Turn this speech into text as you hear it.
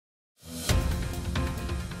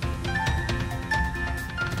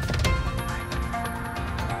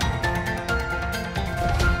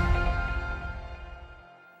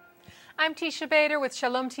I'm Teisha Bader with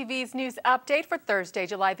Shalom TV's news update for Thursday,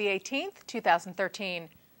 July the 18th, 2013.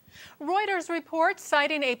 Reuters reports,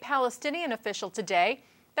 citing a Palestinian official today,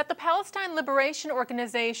 that the Palestine Liberation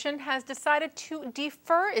Organization has decided to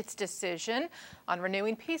defer its decision on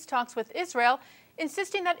renewing peace talks with Israel,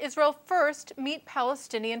 insisting that Israel first meet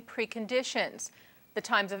Palestinian preconditions. The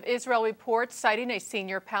Times of Israel reports, citing a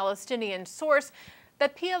senior Palestinian source,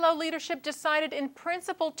 that PLO leadership decided in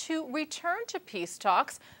principle to return to peace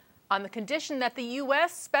talks on the condition that the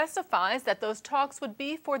U.S. specifies that those talks would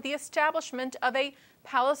be for the establishment of a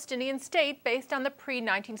Palestinian state based on the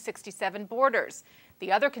pre-1967 borders.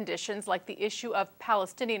 The other conditions, like the issue of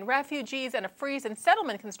Palestinian refugees and a freeze in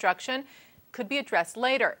settlement construction, could be addressed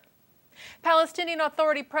later. Palestinian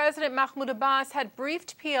Authority President Mahmoud Abbas had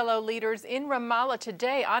briefed PLO leaders in Ramallah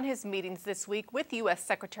today on his meetings this week with U.S.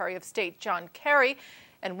 Secretary of State John Kerry,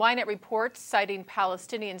 and Ynet reports, citing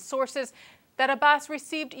Palestinian sources, that Abbas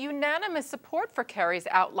received unanimous support for Kerry's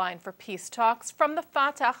outline for peace talks from the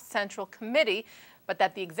Fatah Central Committee, but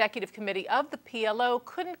that the Executive Committee of the PLO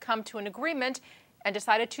couldn't come to an agreement and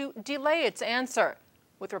decided to delay its answer,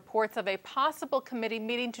 with reports of a possible committee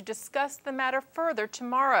meeting to discuss the matter further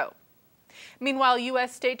tomorrow. Meanwhile,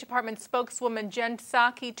 U.S. State Department spokeswoman Jen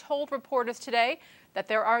Psaki told reporters today that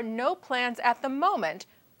there are no plans at the moment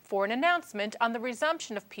for an announcement on the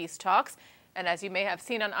resumption of peace talks. And as you may have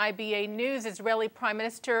seen on IBA News, Israeli Prime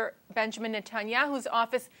Minister Benjamin Netanyahu's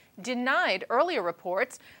office denied earlier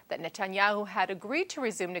reports that Netanyahu had agreed to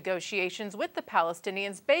resume negotiations with the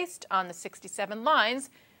Palestinians based on the 67 lines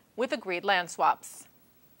with agreed land swaps.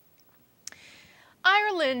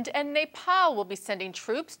 Ireland and Nepal will be sending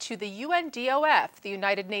troops to the UNDOF, the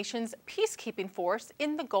United Nations peacekeeping force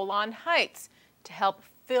in the Golan Heights, to help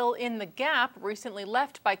fill in the gap recently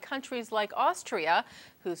left by countries like Austria,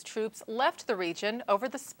 whose troops left the region over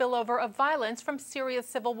the spillover of violence from Syria's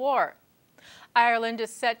civil war. Ireland is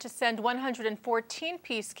set to send 114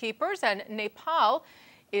 peacekeepers, and Nepal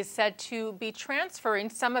is said to be transferring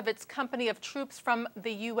some of its company of troops from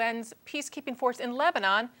the UN's peacekeeping force in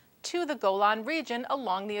Lebanon to the Golan region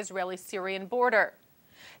along the Israeli-Syrian border.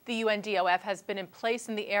 The UNDOF has been in place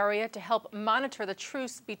in the area to help monitor the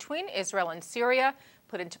truce between Israel and Syria,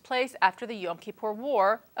 put into place after the Yom Kippur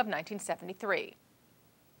War of 1973.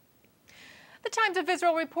 The Times of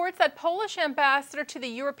Israel reports that Polish ambassador to the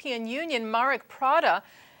European Union, Marek Prada,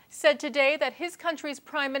 said today that his country's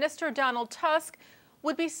Prime Minister, Donald Tusk,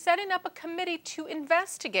 would be setting up a committee to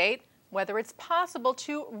investigate whether it's possible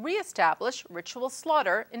to reestablish ritual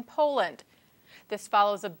slaughter in Poland. This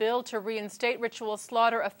follows a bill to reinstate ritual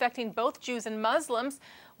slaughter affecting both Jews and Muslims,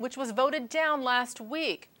 which was voted down last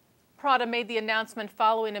week. Prada made the announcement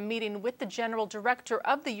following a meeting with the general director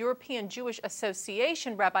of the European Jewish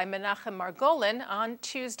Association, Rabbi Menachem Margolin, on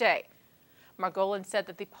Tuesday. Margolin said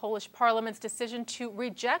that the Polish parliament's decision to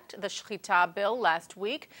reject the Shechita bill last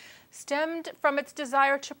week stemmed from its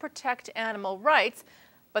desire to protect animal rights,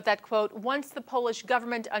 but that, quote, once the Polish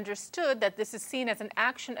government understood that this is seen as an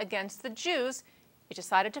action against the Jews, it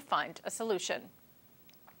decided to find a solution.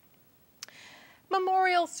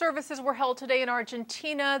 Memorial services were held today in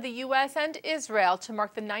Argentina, the U.S., and Israel to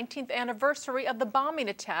mark the 19th anniversary of the bombing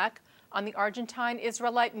attack on the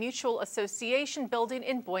Argentine-Israelite Mutual Association building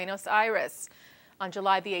in Buenos Aires. On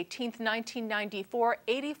July the 18th, 1994,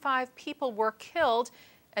 85 people were killed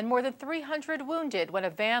and more than 300 wounded when a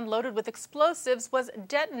van loaded with explosives was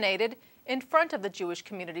detonated in front of the Jewish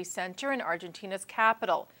Community Center in Argentina's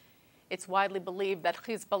capital. It's widely believed that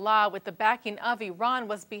Hezbollah, with the backing of Iran,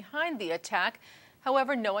 was behind the attack.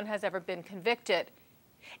 However, no one has ever been convicted.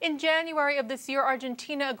 In January of this year,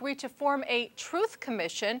 Argentina agreed to form a truth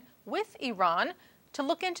commission with Iran to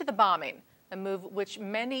look into the bombing, a move which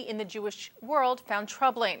many in the Jewish world found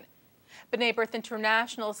troubling. B'nai B'rith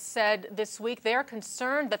International said this week they are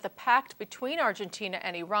concerned that the pact between Argentina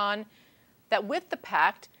and Iran, that with the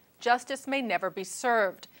pact, justice may never be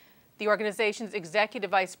served. The organization's executive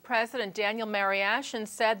vice president, Daniel Mariashin,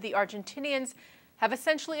 said the Argentinians have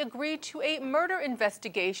essentially agreed to a murder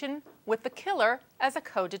investigation with the killer as a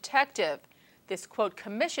co-detective. This, quote,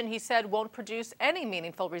 commission, he said, won't produce any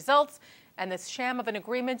meaningful results, and this sham of an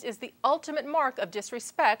agreement is the ultimate mark of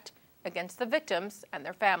disrespect against the victims and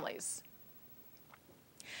their families.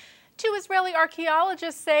 Two Israeli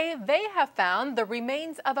archaeologists say they have found the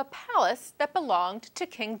remains of a palace that belonged to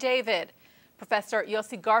King David. Professor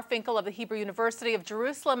Yossi Garfinkel of the Hebrew University of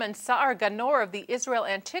Jerusalem and Sa'ar Ganor of the Israel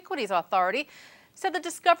Antiquities Authority said the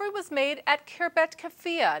discovery was made at Kirbet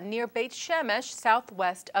Kafia near Beit Shemesh,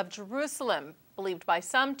 southwest of Jerusalem, believed by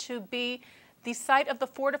some to be the site of the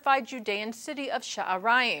fortified Judean city of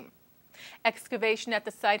Sha'araim. Excavation at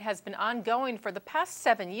the site has been ongoing for the past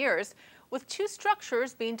 7 years, with 2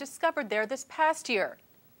 structures being discovered there this past year.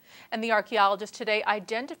 And the archaeologists today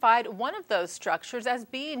identified one of those structures as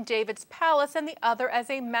being David's palace and the other as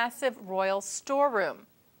a massive royal storeroom.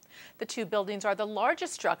 The 2 buildings are the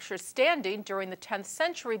largest structures standing during the 10th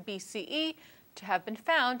century BCE to have been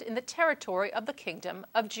found in the territory of the Kingdom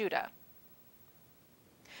of Judah.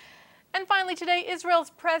 And finally today, Israel's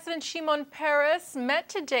President Shimon Peres met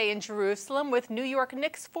today in Jerusalem with New York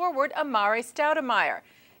Knicks forward Amari Stoudemire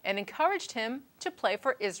and encouraged him to play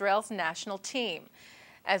for Israel's national team.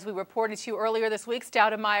 As we reported to you earlier this week,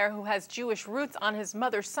 Stoudemire, who has Jewish roots on his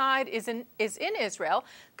mother's side, is in Israel,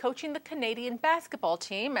 coaching the Canadian basketball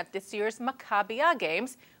team at this year's Maccabi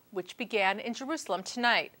Games, which began in Jerusalem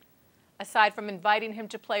tonight. Aside from inviting him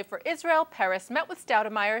to play for Israel, Peres met with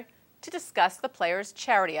Stoudemire to discuss the player's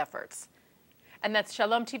charity efforts. And that's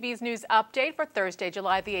Shalom TV's news update for Thursday,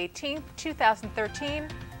 July the 18th, 2013.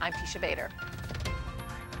 I'm Teisha Bader.